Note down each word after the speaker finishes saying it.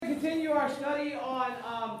continue our study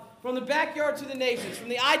on From the Backyard to the Nations, from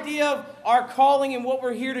the idea of our calling and what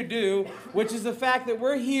we're here to do, which is the fact that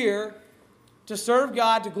we're here to serve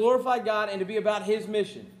God, to glorify God, and to be about His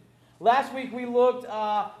mission. Last week we looked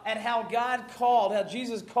at how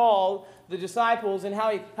Jesus called the disciples, and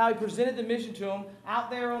how he presented the mission to them out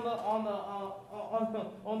there on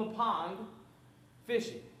the pond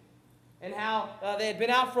fishing. And how they had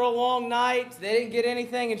been out for a long night, they didn't get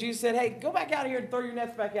anything, and Jesus said, hey, go back out here and throw your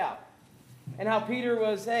nets back out. And how Peter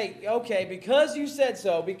was, hey, okay, because you said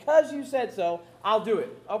so, I'll do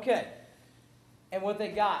it. Okay. And what they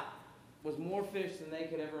got was more fish than they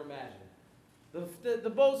could ever imagine. The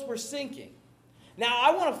boats were sinking. Now,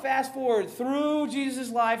 I want to fast forward through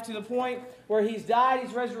Jesus' life to the point where He's died,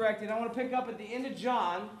 He's resurrected. I want to pick up at the end of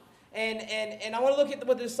John. And I want to look at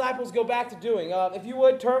what the disciples go back to doing. If you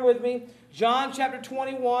would, turn with me. John chapter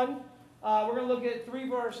 21. We're going to look at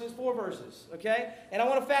 4 verses, okay? And I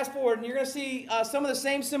want to fast forward, and you're going to see some of the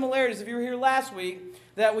same similarities, if you were here last week,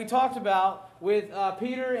 that we talked about with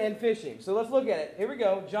Peter and fishing. So let's look at it. Here we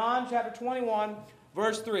go. John chapter 21,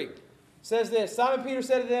 verse 3. It says this, Simon Peter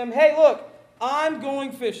said to them, hey, look, I'm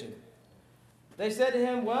going fishing. They said to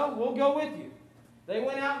him, well, we'll go with you. They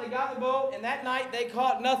went out and they got in the boat, and that night they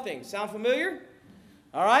caught nothing. Sound familiar?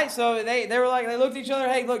 All right, so they were like, they looked at each other,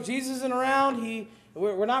 hey, look, Jesus isn't around.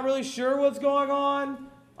 We're not really sure what's going on.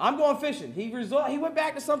 I'm going fishing. He went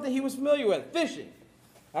back to something he was familiar with, fishing.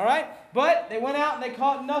 All right, but they went out and they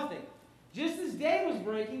caught nothing. Just as day was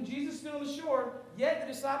breaking, Jesus stood on the shore, yet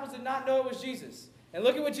the disciples did not know it was Jesus. And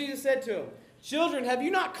look at what Jesus said to them. Children, have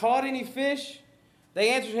you not caught any fish?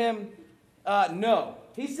 They answered him, no.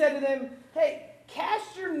 He said to them, hey,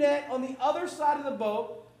 cast your net on the other side of the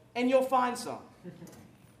boat, and you'll find some.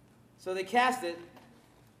 So they cast it,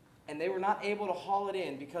 and they were not able to haul it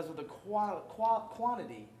in because of the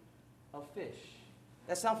quantity of fish.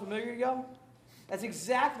 That sound familiar to y'all? That's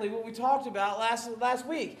exactly what we talked about last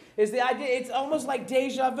week. Is the idea? It's almost like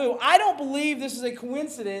deja vu. I don't believe this is a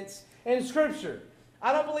coincidence in Scripture.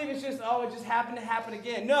 I don't believe it's just, it just happened to happen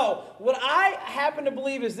again. No, what I happen to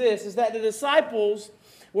believe is this, is that the disciples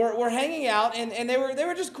were hanging out, and they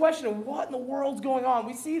were just questioning what in the world's going on.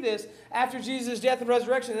 We see this after Jesus' death and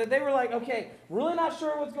resurrection, that they were like, okay, really not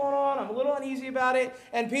sure what's going on. I'm a little uneasy about it.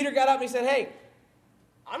 And Peter got up and he said, hey,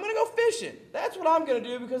 I'm going to go fishing. That's what I'm going to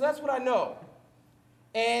do because that's what I know.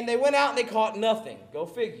 And they went out and they caught nothing. Go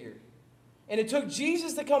figure. And it took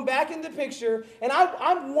Jesus to come back into the picture, and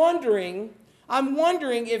I'm wondering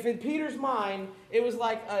if in Peter's mind, it was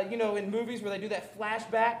like, in movies where they do that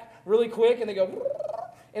flashback really quick and they go,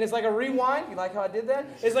 and it's like a rewind. You like how I did that?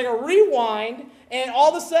 It's like a rewind, and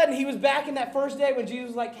all of a sudden he was back in that first day when Jesus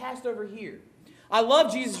was like, cast over here. I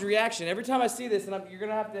love Jesus' reaction. Every time I see this, and you're going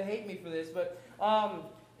to have to hate me for this, but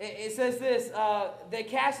it says this, they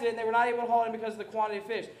cast it and they were not able to haul it in because of the quantity of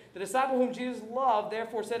fish. The disciple whom Jesus loved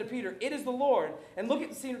therefore said to Peter, it is the Lord. And look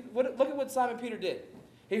at what Simon Peter did.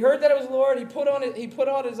 He heard that it was the Lord. He put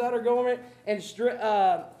on his outer garment and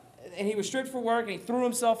he was stripped for work, and he threw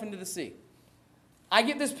himself into the sea. I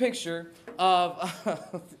get this picture of,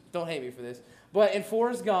 don't hate me for this, but in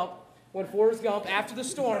Forrest Gump, when Forrest Gump, after the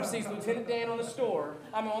storm, sees Lieutenant Dan on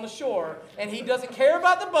the shore, and he doesn't care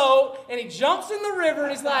about the boat, and he jumps in the river,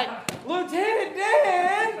 and he's like, Lieutenant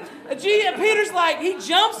Dan! And Peter's like, he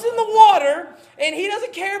jumps in the water, and he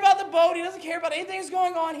doesn't care about the boat, he doesn't care about anything that's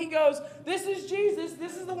going on. He goes, this is Jesus,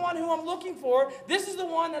 this is the one who I'm looking for, this is the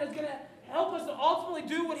one that is going to help us to ultimately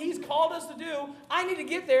do what He's called us to do. I need to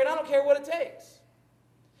get there, and I don't care what it takes.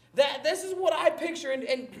 This is what I picture,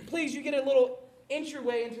 and please, you get a little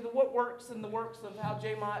entryway into what works and the works of how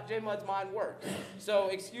J Mud's mind works. So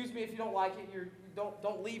excuse me if you don't like it.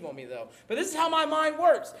 Don't leave on me though. But this is how my mind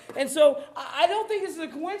works. And so I don't think this is a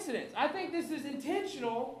coincidence. I think this is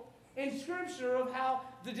intentional in Scripture of how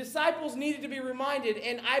the disciples needed to be reminded.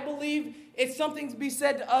 And I believe it's something to be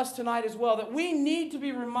said to us tonight as well, that we need to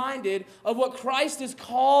be reminded of what Christ has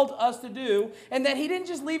called us to do, and that He didn't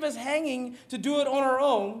just leave us hanging to do it on our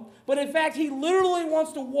own, but in fact He literally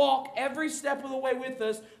wants to walk every step of the way with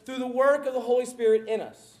us through the work of the Holy Spirit in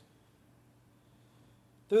us.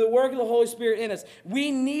 Through the work of the Holy Spirit in us. We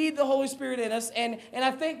need the Holy Spirit in us, and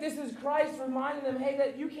I think this is Christ reminding them, hey,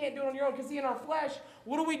 that you can't do it on your own. Because see, in our flesh,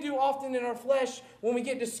 what do we do often in our flesh when we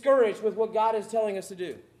get discouraged with what God is telling us to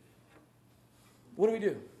do? What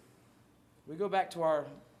do? We go back to our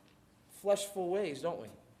fleshful ways, don't we?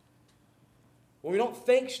 When we don't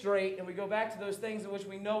think straight, and we go back to those things in which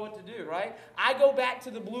we know what to do, right? I go back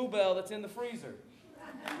to the Bluebell that's in the freezer.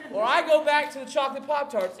 Or I go back to the chocolate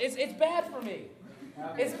Pop-Tarts. It's bad for me.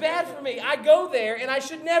 It's bad for me. I go there, and I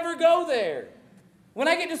should never go there. When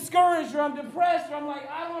I get discouraged or I'm depressed or I'm like,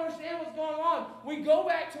 I don't understand what's hell's going on? We go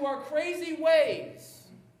back to our crazy ways.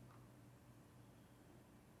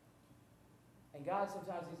 And God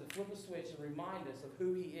sometimes needs to flip a switch and remind us of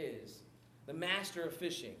who he is, the master of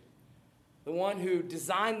fishing, the one who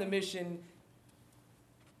designed the mission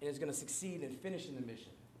and is going to succeed in finishing the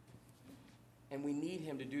mission. And we need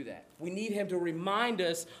him to do that. We need him to remind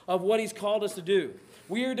us of what he's called us to do.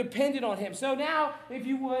 We are dependent on him. So now, if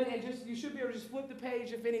you would, and you should be able to just flip the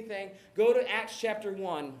page, if anything, go to Acts chapter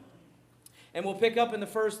 1. And we'll pick up in the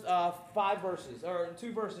first 5 verses, or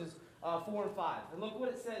 2 verses, 4 and 5. And look what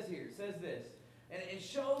it says here. It says this. And it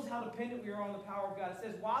shows how dependent we are on the power of God. It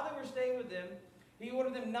says, while they were staying with them, he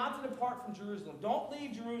ordered them not to depart from Jerusalem. Don't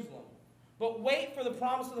leave Jerusalem, but wait for the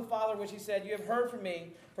promise of the Father, which he said, you have heard from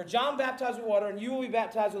me. For John baptized with water, and you will be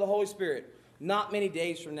baptized with the Holy Spirit not many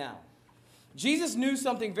days from now. Jesus knew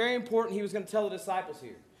something very important he was going to tell the disciples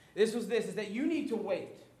here. Is that you need to wait.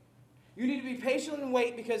 You need to be patient and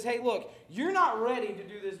wait because, hey, look, you're not ready to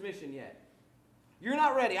do this mission yet. You're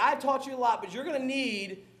not ready. I've taught you a lot, but you're going to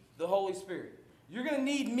need the Holy Spirit. You're going to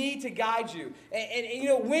need me to guide you. And you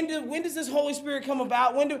know, when does this Holy Spirit come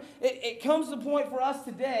about? It comes to the point for us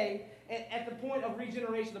today, at the point of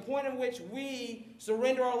regeneration, the point in which we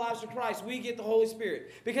surrender our lives to Christ, we get the Holy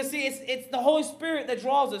Spirit. Because, see, it's the Holy Spirit that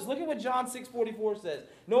draws us. Look at what John 6:44 says.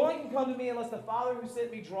 No one can come to me unless the Father who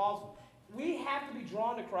sent me draws them. We have to be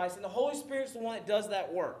drawn to Christ, and the Holy Spirit's the one that does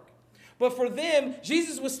that work. But for them,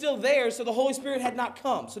 Jesus was still there, so the Holy Spirit had not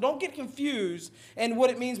come. So don't get confused in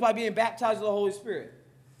what it means by being baptized with the Holy Spirit.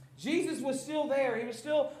 Jesus was still there. He was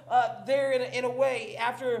still there in a way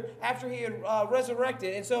after he had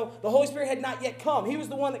resurrected. And so the Holy Spirit had not yet come. He was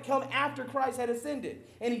the one that came after Christ had ascended.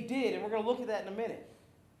 And he did. And we're going to look at that in a minute.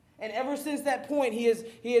 And ever since that point, he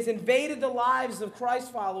has invaded the lives of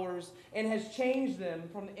Christ followers and has changed them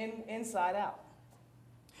from the inside out.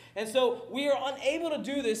 And so we are unable to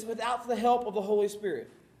do this without the help of the Holy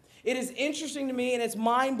Spirit. It is interesting to me and it's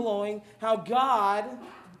mind-blowing how God,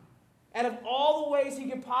 out of all the ways he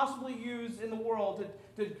can possibly use in the world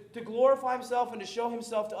to glorify himself and to show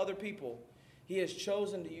himself to other people, he has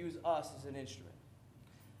chosen to use us as an instrument.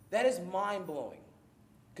 That is mind-blowing.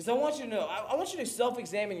 Because I want you to know, I want you to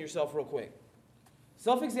self-examine yourself real quick.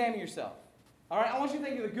 Self-examine yourself. All right, I want you to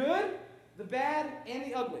think of the good, the bad, and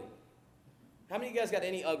the ugly. How many of you guys got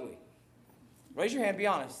any ugly? Raise your hand, be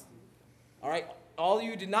honest. All right, all of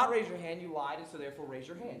you did not raise your hand, you lied, and so therefore raise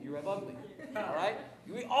your hand. You have ugly. All right?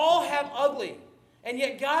 We all have ugly. And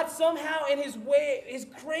yet God somehow in his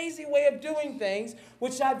crazy way of doing things,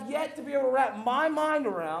 which I've yet to be able to wrap my mind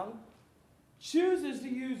around, chooses to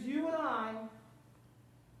use you and I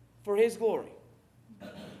for his glory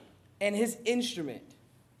and his instrument.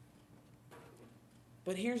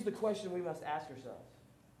 But here's the question we must ask ourselves.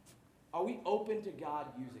 Are we open to God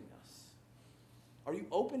using us? Are you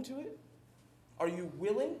open to it? Are you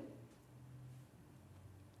willing?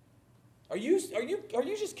 Are you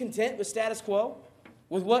just content with status quo?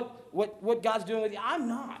 With what God's doing with you? I'm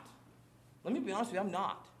not. Let me be honest with you, I'm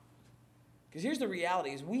not. Because here's the reality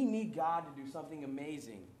is we need God to do something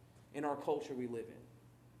amazing in our culture we live in.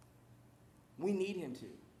 We need him to.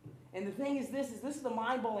 And the thing is this is the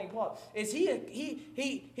mind-blowing part. Is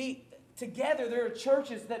he together there are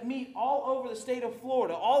churches that meet all over the state of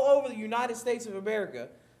Florida, all over the United States of America.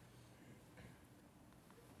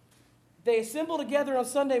 They assemble together on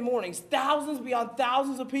Sunday mornings, thousands beyond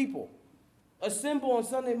thousands of people assemble on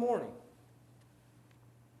Sunday morning.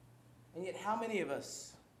 And yet how many of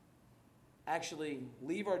us actually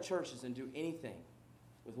leave our churches and do anything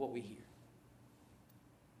with what we hear?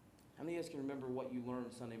 How many of us can remember what you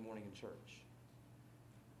learned Sunday morning in church?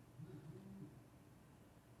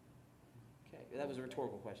 Okay, that was a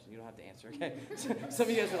rhetorical question. You don't have to answer, okay? Some of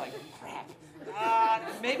you guys are like,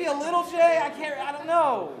 crap. Maybe a little, Jay? I don't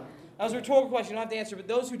know. That was a rhetorical question. You don't have to answer. But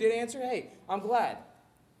those who did answer, hey, I'm glad.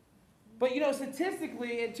 But, you know,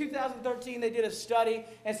 statistically, in 2013, they did a study,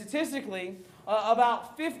 and statistically,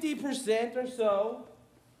 about 50% or so,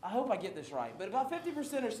 I hope I get this right, but about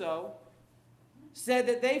 50% or so said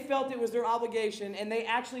that they felt it was their obligation, and they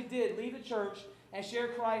actually did leave the church and share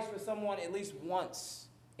Christ with someone at least once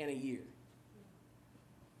in a year.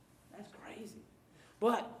 That's crazy.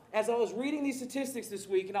 But as I was reading these statistics this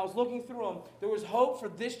week and I was looking through them, there was hope for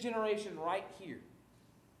this generation right here.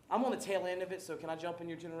 I'm on the tail end of it, so can I jump in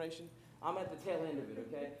your generation? I'm at the tail end of it,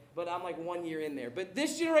 okay? But I'm like 1 year in there. But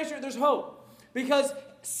this generation, there's hope. Because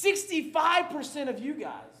 65% of you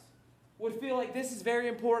guys would feel like this is very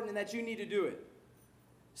important and that you need to do it.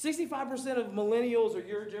 65% of millennials or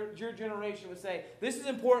your generation would say, this is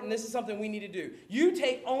important, this is something we need to do. You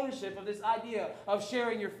take ownership of this idea of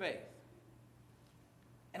sharing your faith.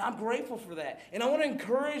 And I'm grateful for that. And I want to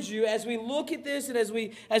encourage you as we look at this and as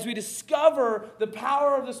we discover the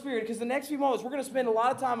power of the Spirit, because the next few moments we're going to spend a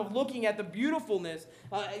lot of time of looking at the beautifulness,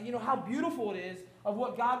 how beautiful it is of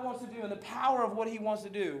what God wants to do and the power of what he wants to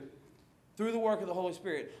do through the work of the Holy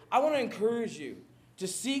Spirit. I want to encourage you to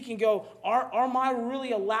seek and go, am I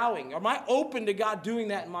really allowing, am I open to God doing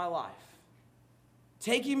that in my life?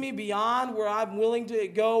 Taking me beyond where I'm willing to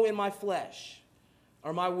go in my flesh.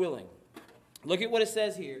 Or am I willing? Look at what it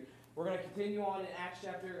says here. We're going to continue on in Acts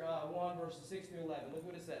chapter 1, verses 6 through 11. Look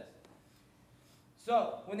what it says.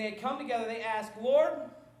 So, when they had come together, they asked, Lord,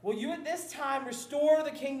 will you at this time restore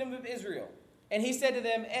the kingdom of Israel? And he said to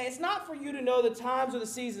them, it's not for you to know the times or the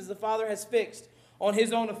seasons the Father has fixed on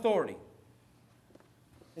his own authority.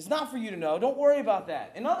 It's not for you to know. Don't worry about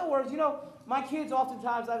that. In other words, my kids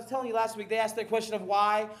oftentimes, I was telling you last week, they ask their question of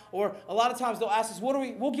why, or a lot of times they'll ask us,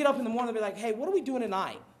 we'll get up in the morning and be like, hey, what are we doing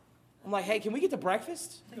tonight? I'm like, hey, can we get to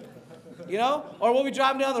breakfast? Or we'll be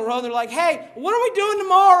driving down the road and they're like, hey, what are we doing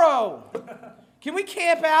tomorrow? Can we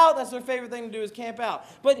camp out? That's their favorite thing to do is camp out.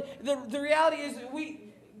 But the reality is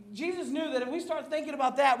Jesus knew that if we start thinking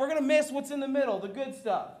about that, we're going to miss what's in the middle, the good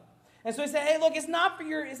stuff. And so he said, hey, look, it's not for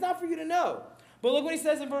you to know. But look what he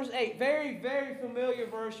says in verse 8. Very, very familiar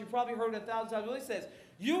verse. You've probably heard it 1,000 times. But he says,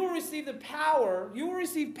 you will receive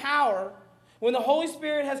power when the Holy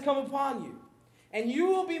Spirit has come upon you. And you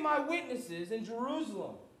will be my witnesses in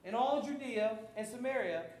Jerusalem, in all of Judea and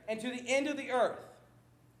Samaria, and to the end of the earth.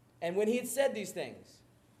 And when he had said these things,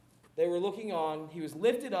 they were looking on. He was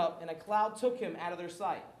lifted up, and a cloud took him out of their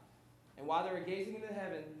sight. And while they were gazing into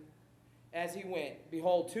heaven as he went,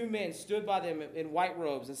 behold, 2 men stood by them in white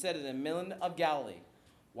robes and said to them, Men of Galilee,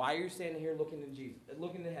 why are you standing here looking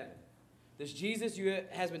to heaven? This Jesus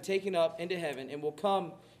has been taken up into heaven and will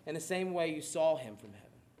come in the same way you saw him from heaven.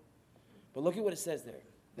 But look at what it says there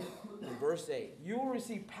in verse 8. You will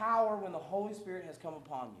receive power when the Holy Spirit has come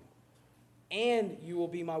upon you, and you will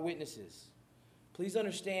be my witnesses. Please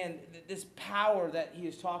understand that this power that he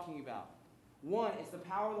is talking about. One, it's the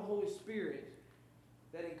power of the Holy Spirit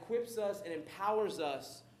that equips us and empowers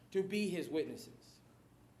us to be his witnesses.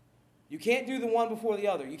 You can't do the one before the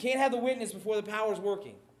other. You can't have the witness before the power is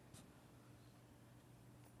working.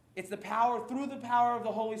 It's the power, through the power of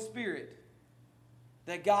the Holy Spirit,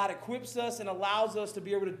 that God equips us and allows us to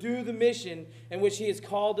be able to do the mission in which he has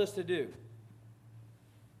called us to do.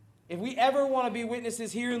 If we ever want to be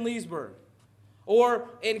witnesses here in Leesburg, or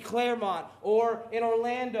in Claremont, or in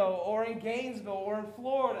Orlando, or in Gainesville, or in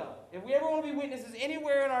Florida, if we ever want to be witnesses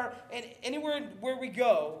anywhere anywhere where we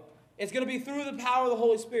go, it's going to be through the power of the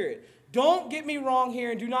Holy Spirit. Don't get me wrong here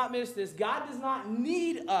and do not miss this. God does not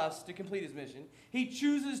need us to complete his mission. He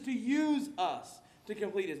chooses to use us to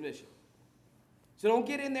complete his mission. So don't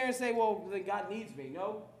get in there and say, well, then God needs me.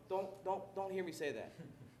 No, don't hear me say that.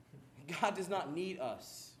 God does not need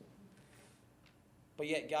us. But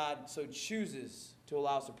yet God so chooses to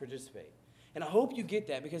allow us to participate. And I hope you get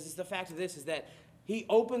that, because it's the fact of this is that he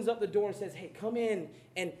opens up the door and says, hey, come in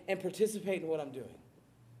and participate in what I'm doing.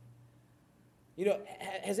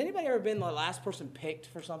 Has anybody ever been the last person picked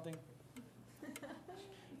for something?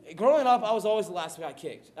 Growing up, I was always the last guy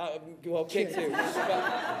kicked. Kicked too.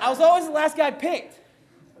 I was always the last guy picked.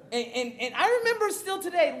 And I remember still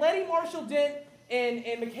today, Letty Marshall Dent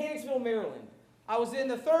in Mechanicsville, Maryland. I was in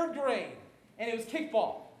the 3rd grade, and it was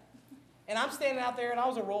kickball. And I'm standing out there, and I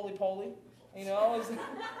was a roly-poly.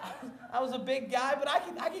 I was a big guy, but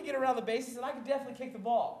I could get around the bases, and I could definitely kick the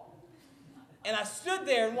ball. And I stood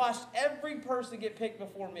there and watched every person get picked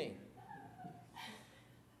before me.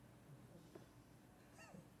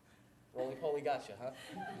 Roly-poly gotcha, huh?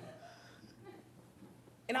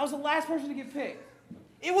 And I was the last person to get picked.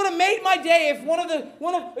 It would have made my day if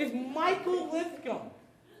Michael Lithcom,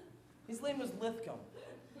 his name was Lithcom.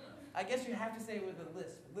 I guess you have to say it with a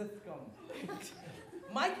lisp, Lithcom. If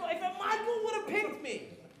Michael would have picked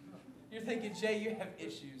me. You're thinking, Jay, you have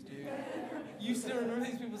issues, dude. You still remember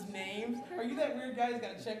these people's names? Are you that weird guy who's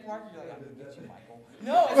got a check mark? You're like, I'm going to get you, Michael.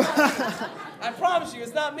 No, it's not me. I promise you,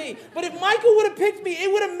 it's not me. But if Michael would have picked me,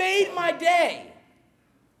 it would have made my day.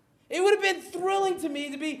 It would have been thrilling to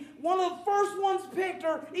me to be one of the first ones picked,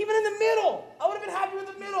 or even in the middle. I would have been happy with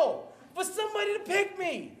the middle. For somebody to pick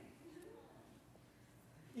me.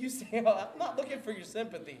 You say, I'm not looking for your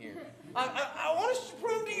sympathy here. I want to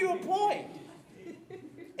prove to you a point.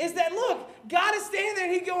 Is that, look, God is standing there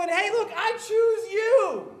and he's going, hey, look, I choose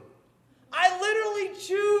you. I literally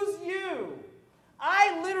choose you.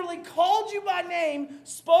 I literally called you by name,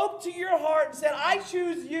 spoke to your heart, and said, I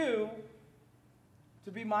choose you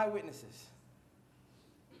to be my witnesses.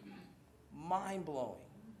 Mind-blowing.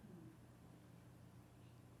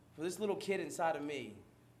 For this little kid inside of me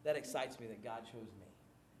that excites me that God chose me.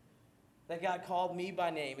 That God called me by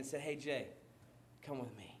name and said, hey, Jay, come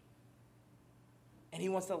with me. And he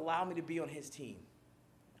wants to allow me to be on his team.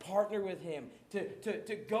 Partner with him.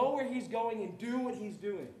 To go where he's going and do what he's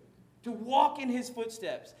doing. To walk in his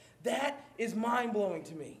footsteps. That is mind-blowing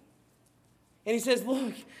to me. And he says,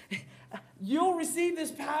 look, you'll receive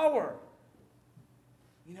this power.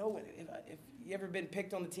 You know, if you ever been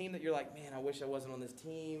picked on the team that you're like, man, I wish I wasn't on this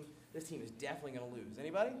team. This team is definitely going to lose.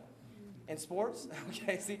 Anybody? In sports?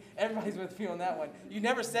 Okay, see, everybody's with me on that one. You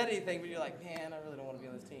never said anything, but you're like, man, I really don't want to be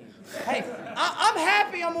on this team. Hey, I'm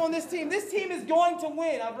happy I'm on this team. This team is going to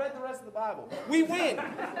win. I've read the rest of the Bible. We win.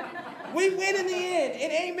 We win in the end.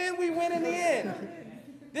 And amen, we win in the end.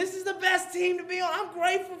 This is the best team to be on. I'm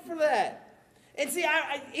grateful for that. And see,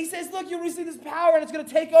 he says, look, you'll receive this power, and it's going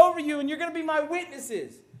to take over you, and you're going to be my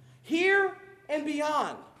witnesses here and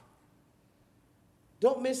beyond.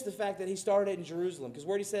 Don't miss the fact that he started in Jerusalem, because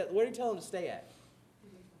where did he tell him to stay at?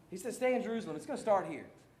 He said, stay in Jerusalem. It's going to start here.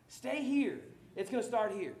 Stay here. It's going to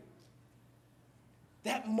start here.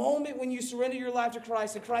 That moment when you surrender your life to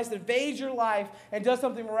Christ and Christ invades your life and does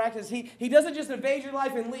something miraculous, he doesn't just invade your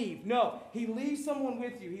life and leave. No, he leaves someone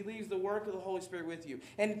with you. He leaves the work of the Holy Spirit with you.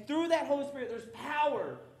 And through that Holy Spirit, there's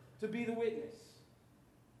power to be the witness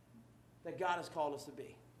that God has called us to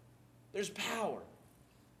be. There's power.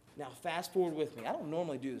 Now, fast forward with me. I don't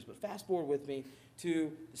normally do this, but fast forward with me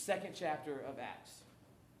to the second chapter of Acts,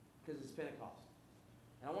 because it's Pentecost.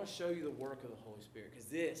 And I want to show you the work of the Holy Spirit, because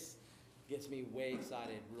this gets me way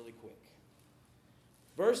excited really quick.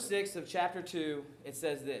 Verse 6 of chapter 2, it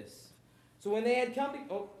says this. So when they had come to...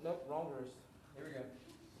 Oh, no, wrong verse. Here we go.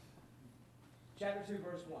 Chapter 2,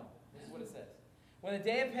 verse 1. This is what it says. When the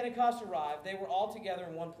day of Pentecost arrived, they were all together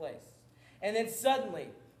in one place. And then suddenly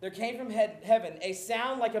there came from heaven a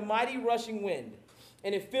sound like a mighty rushing wind,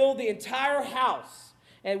 and it filled the entire house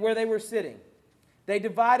and where they were sitting. They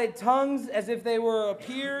divided tongues as if they were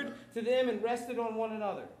appeared to them and rested on one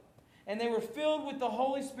another. And they were filled with the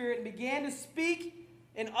Holy Spirit and began to speak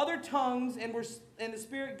in other tongues, and the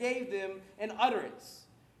Spirit gave them an utterance.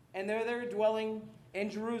 And there they were dwelling in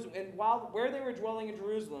Jerusalem. And where they were dwelling in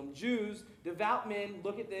Jerusalem, Jews, devout men,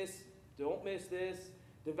 look at this, don't miss this,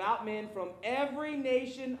 devout men from every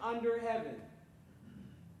nation under heaven.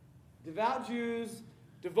 Devout Jews,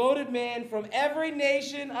 devoted men from every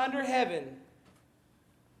nation under heaven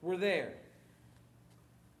were there.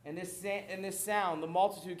 And this sound, the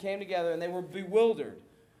multitude came together, and they were bewildered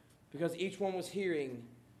because each one was hearing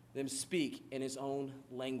them speak in his own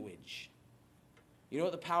language. You know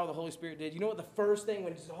what the power of the Holy Spirit did? You know what the first thing,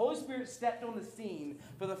 when the Holy Spirit stepped on the scene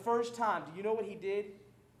for the first time, do you know what he did?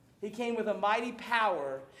 He came with a mighty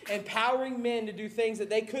power, empowering men to do things that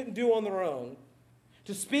they couldn't do on their own,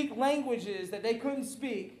 to speak languages that they couldn't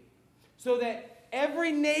speak, so that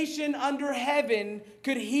every nation under heaven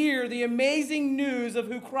could hear the amazing news of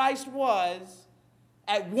who Christ was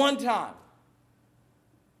at one time.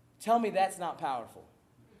 Tell me that's not powerful.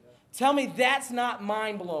 Tell me that's not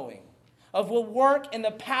mind-blowing. Of the work and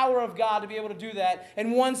the power of God to be able to do that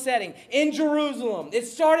in one setting. In Jerusalem. It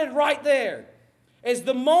started right there. As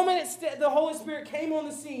the moment the Holy Spirit came on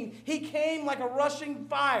the scene, he came like a rushing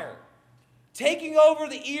fire, taking over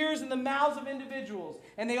the ears and the mouths of individuals.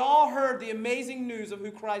 And they all heard the amazing news of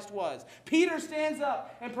who Christ was. Peter stands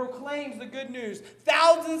up and proclaims the good news.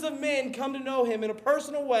 Thousands of men come to know him in a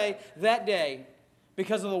personal way that day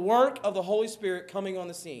because of the work of the Holy Spirit coming on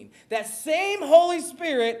the scene. That same Holy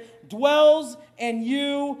Spirit dwells in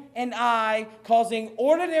you and I, causing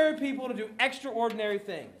ordinary people to do extraordinary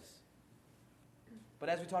things. But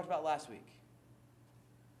as we talked about last week,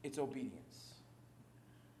 it's obedience.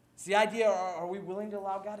 It's the idea, are we willing to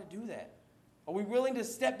allow God to do that? Are we willing to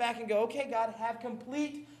step back and go, okay, God, have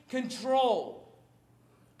complete control.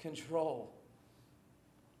 Control.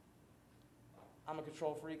 I'm a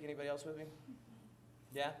control freak. Anybody else with me?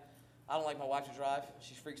 Yeah? I don't like my wife to drive.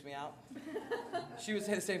 She freaks me out. She would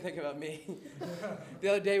say the same thing about me. The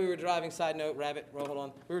other day we were driving, side note, rabbit, hold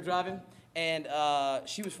on. We were driving, and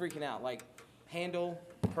she was freaking out. Like, handle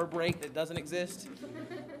her brake that doesn't exist.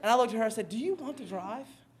 And I looked at her and said, do you want to drive?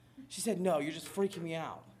 She said, no, you're just freaking me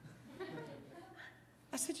out.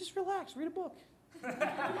 I said, just relax, read a book.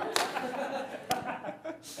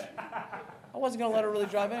 I wasn't going to let her really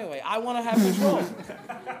drive anyway. I want to have control.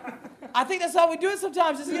 I think that's how we do it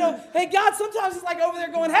sometimes. Is, hey, God, sometimes it's like over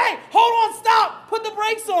there going, hey, hold on, stop, put the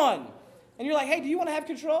brakes on. And you're like, hey, do you want to have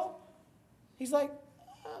control? He's like,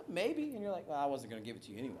 maybe. And you're like, well, I wasn't going to give it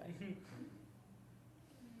to you anyway.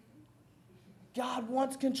 God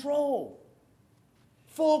wants control.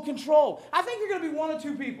 Full control. I think you're going to be one of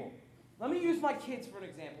two people. Let me use my kids for an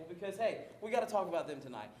example because, hey, we got to talk about them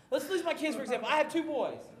tonight. Let's use my kids for example. I have two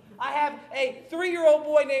boys. I have a 3-year-old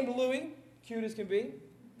boy named Louis, cute as can be.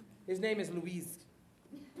 His name is Louise.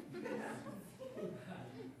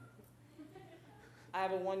 I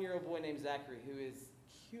have a 1-year-old boy named Zachary who is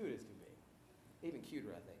cute as can be. Even cuter,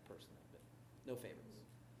 I think, personally, but no favorites.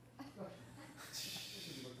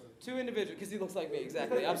 Two individuals, because he looks like me,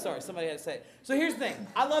 exactly. I'm sorry, somebody had to say it. So here's the thing.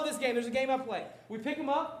 I love this game. There's a game I play. We pick them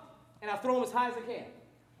up, and I throw them as high as I can.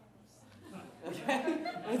 Okay?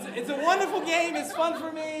 It's a wonderful game. It's fun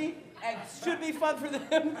for me. It should be fun for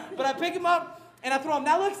them. But I pick them up, and I throw them.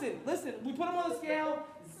 Now listen. We put them on the scale.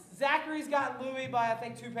 Zachary's got Louis by, I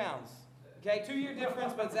think, 2 pounds. Okay, 2-year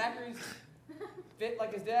difference, but Zachary's fit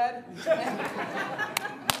like his dad.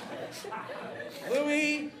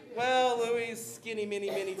 Louis is skinny,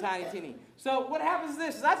 mini, tiny, teeny. So what happens is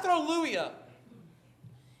this, is I throw Louis up.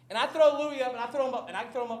 And I throw Louis up, and I throw him up, and I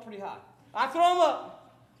throw him up pretty high. I throw him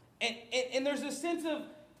up, and there's a sense of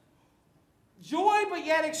joy, but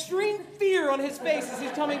yet extreme fear on his face as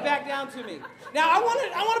he's coming back down to me. Now, I want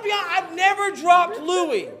to be honest, I've never dropped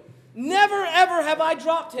Louis. Never, ever have I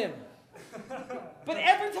dropped him. But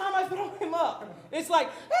every time I throw him up, it's like,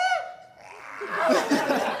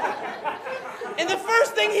 and the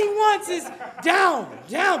first thing he wants is down,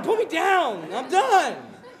 put me down, I'm done.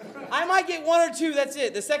 I might get 1 or 2, that's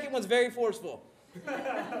it. The second one's very forceful.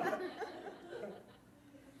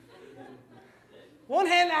 One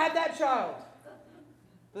hand, I had that child.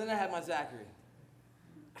 But then I had my Zachary.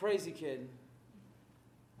 Crazy kid.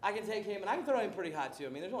 I can take him, and I can throw him pretty high, too. I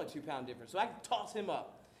mean, there's only 2-pound difference. So I can toss him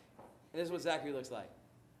up. And this is what Zachary looks like.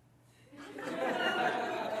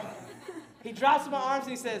 He drops in my arms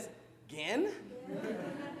and he says, "Again?"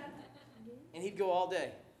 And he'd go all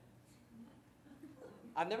day.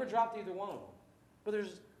 I've never dropped either one of them. But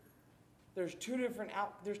there's two different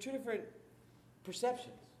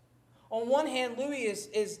perceptions. On one hand, Louis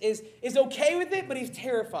is okay with it, but he's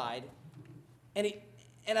terrified. And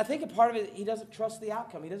I think a part of it, he doesn't trust the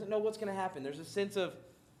outcome. He doesn't know what's going to happen. There's a sense of,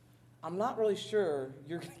 I'm not really sure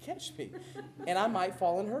you're going to catch me, and I might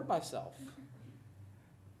fall and hurt myself.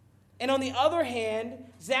 And on the other hand,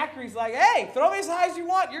 Zachary's like, hey, throw me as high as you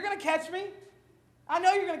want. You're going to catch me. I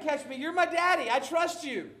know you're going to catch me. You're my daddy. I trust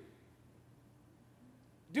you.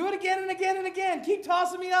 Do it again and again and again. Keep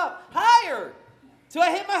tossing me up. Higher. Till I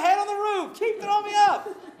hit my head on the roof. Keep throwing me up.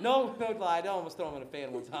 No lie. I almost threw him in a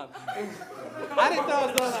fan one time. I didn't throw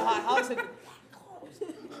him that high. I said,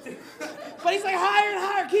 but he's like, higher and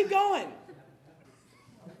higher. Keep going.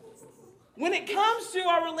 When it comes to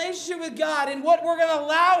our relationship with God and what we're going to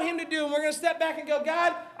allow Him to do, and we're going to step back and go,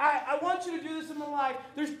 God, I want you to do this in my life,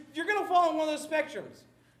 you're going to fall on one of those spectrums.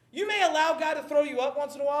 You may allow God to throw you up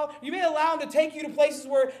once in a while. You may allow Him to take you to places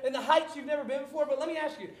where, in the heights you've never been before. But let me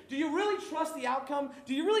ask you, do you really trust the outcome?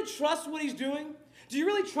 Do you really trust what He's doing? Do you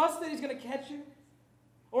really trust that He's going to catch you?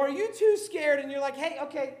 Or are you too scared and you're like, hey,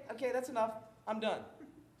 okay, that's enough. I'm done.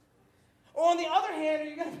 Or on the other hand, are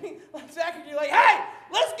you going to be like Zachary? You're like, hey,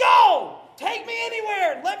 let's go. Take me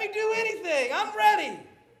anywhere. Let me do anything. I'm ready.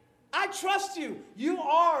 I trust you. You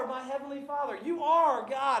are my Heavenly Father. You are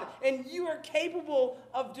God. And you are capable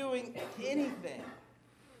of doing anything.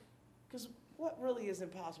 Because what really is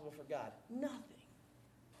impossible for God? Nothing.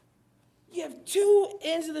 You have two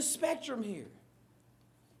ends of the spectrum here.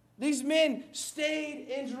 These men stayed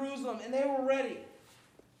in Jerusalem and they were ready.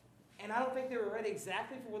 And I don't think they were ready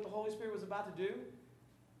exactly for what the Holy Spirit was about to do.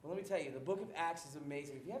 But let me tell you, the book of Acts is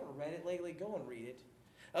amazing. If you haven't read it lately, go and read it.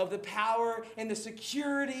 Of the power and the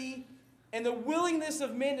security and the willingness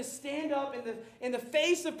of men to stand up in the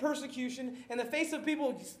face of persecution, in the face of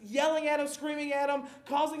people yelling at them, screaming at them,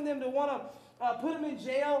 causing them to want to put them in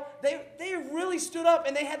jail. They really stood up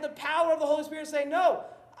and they had the power of the Holy Spirit saying, no,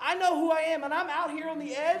 I know who I am and I'm out here on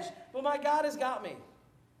the edge, but my God has got me.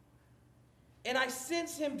 And I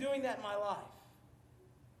sense Him doing that in my life.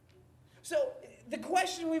 So the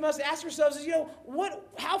question we must ask ourselves is,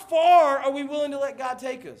 how far are we willing to let God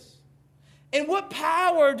take us? And what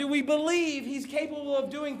power do we believe He's capable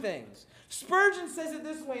of doing things? Spurgeon says it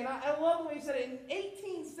this way, and I love the way he said it. In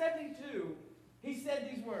 1872, he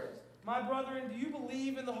said these words, "My brethren, do you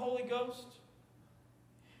believe in the Holy Ghost?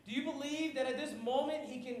 Do you believe that at this moment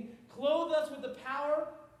He can clothe us with the power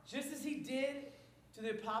just as He did to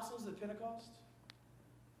the apostles at Pentecost?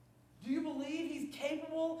 Do you believe He's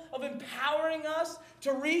capable of empowering us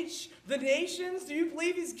to reach the nations? Do you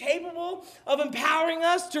believe He's capable of empowering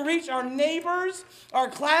us to reach our neighbors, our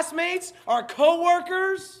classmates, our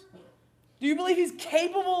co-workers? Do you believe He's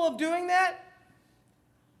capable of doing that?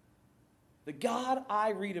 The God I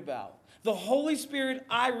read about, The Holy Spirit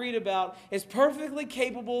I read about is perfectly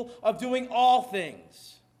capable of doing all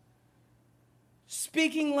things.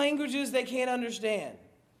 Speaking languages they can't understand.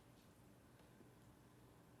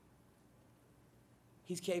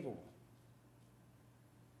 He's capable.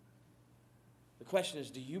 The question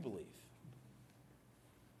is, do you believe?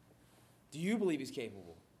 Do you believe he's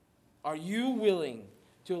capable? Are you willing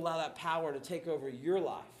to allow that power to take over your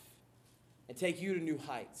life and take you to new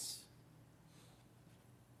heights?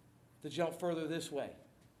 To jump further this way.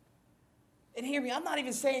 And hear me, I'm not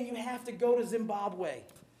even saying you have to go to Zimbabwe.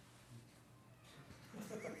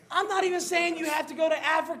 I'm not even saying you have to go to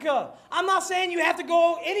Africa. I'm not saying you have to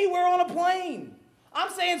go anywhere on a plane.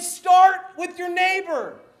 I'm saying start with your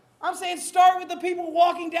neighbor. I'm saying start with the people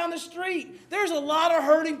walking down the street. There's a lot of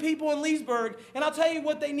hurting people in Leesburg, and I'll tell you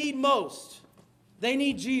what they need most. They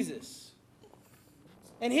need Jesus.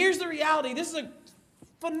 And here's the reality. This is a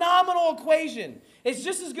phenomenal equation. It's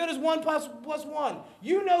just as good as 1 plus 1.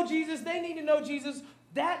 You know Jesus, they need to know Jesus.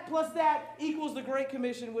 That plus that equals the Great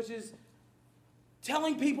Commission, which is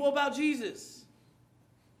telling people about Jesus.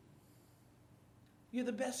 You have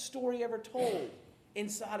the best story ever told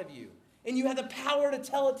inside of you. And you have the power to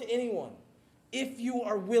tell it to anyone if you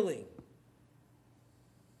are willing.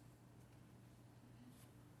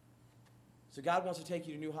 So God wants to take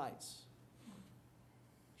you to new heights.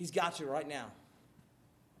 He's got you right now.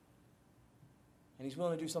 And he's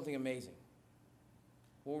willing to do something amazing.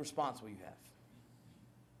 What response will you have?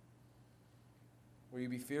 Will you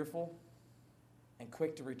be fearful and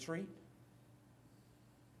quick to retreat?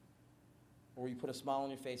 Or will you put a smile on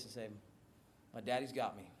your face and say, my daddy's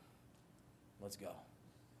got me. Let's go.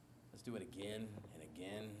 Let's do it again and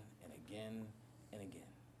again and again and again.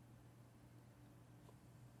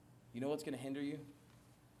 You know what's going to hinder you?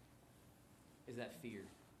 Is that fear.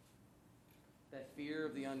 That fear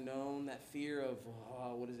of the unknown, that fear of,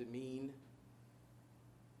 what does it mean?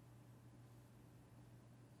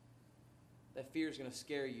 That fear is going to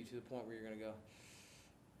scare you to the point where you're going to go,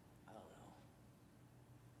 I don't know.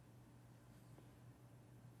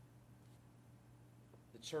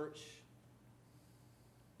 The church,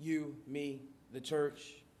 you, me, the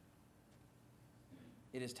church,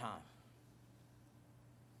 it is time.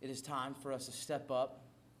 It is time for us to step up,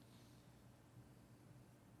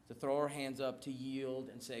 to throw our hands up, to yield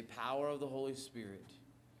and say, power of the Holy Spirit,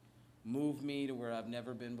 move me to where I've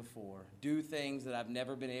never been before. Do things that I've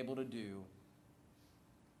never been able to do.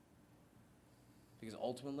 Because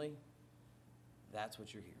ultimately, that's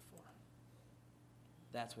what you're here for.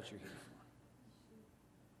 That's what you're here for.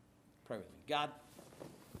 Pray with me. God,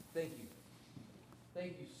 thank you.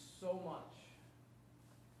 Thank you so much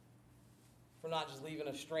for not just leaving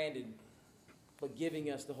us stranded, but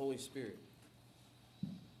giving us the Holy Spirit.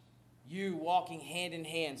 You walking hand in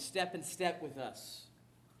hand, step in step with us.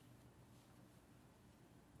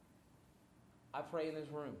 I pray in this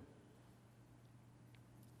room.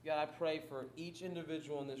 God, I pray for each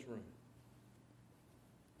individual in this room.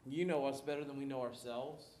 You know us better than we know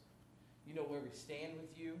ourselves. You know where we stand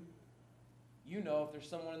with you. You know if there's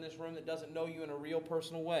someone in this room that doesn't know you in a real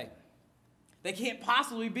personal way. They can't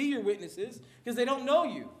possibly be your witnesses because they don't know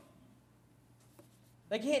you.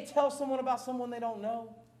 They can't tell someone about someone they don't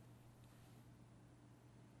know.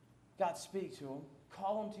 God, speak to them.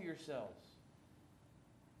 Call them to yourselves.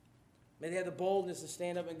 May they have the boldness to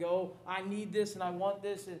stand up and go, I need this and I want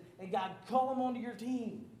this. And God, call them onto your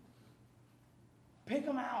team. Pick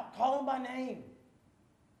them out. Call them by name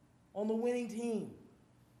on the winning team.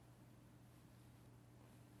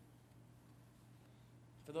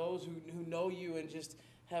 For those who know you and just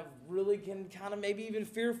have really can kind of maybe even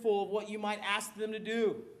fearful of what you might ask them to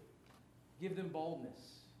do, give them boldness.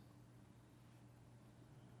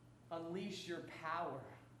 Unleash your power.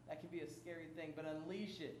 That could be a scary thing, but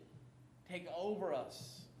unleash it. Take over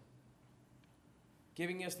us.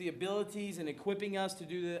 Giving us the abilities and equipping us to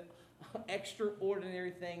do the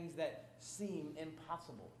extraordinary things that seem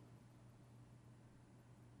impossible.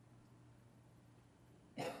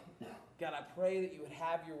 God, I pray that you would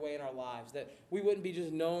have your way in our lives, that we wouldn't be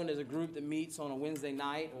just known as a group that meets on a Wednesday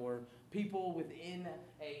night or people within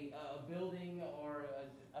a building or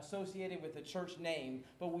associated with a church name,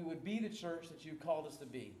 but we would be the church that you called us to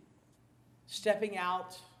be. Stepping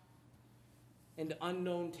out into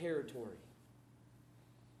unknown territory.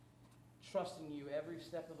 Trusting you every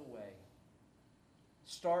step of the way.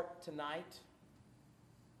 Start tonight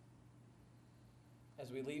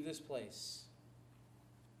as we leave this place.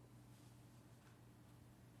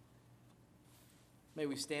 May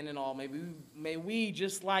we stand in awe. May we,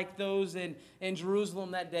 just like those in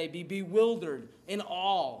Jerusalem that day, be bewildered in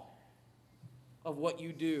awe of what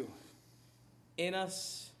you do in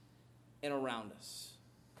us and around us.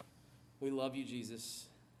 We love you, Jesus.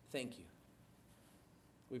 Thank you.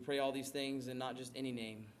 We pray all these things in not just any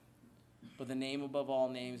name, but the name above all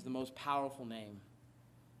names, the most powerful name,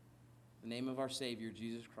 the name of our Savior,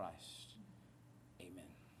 Jesus Christ.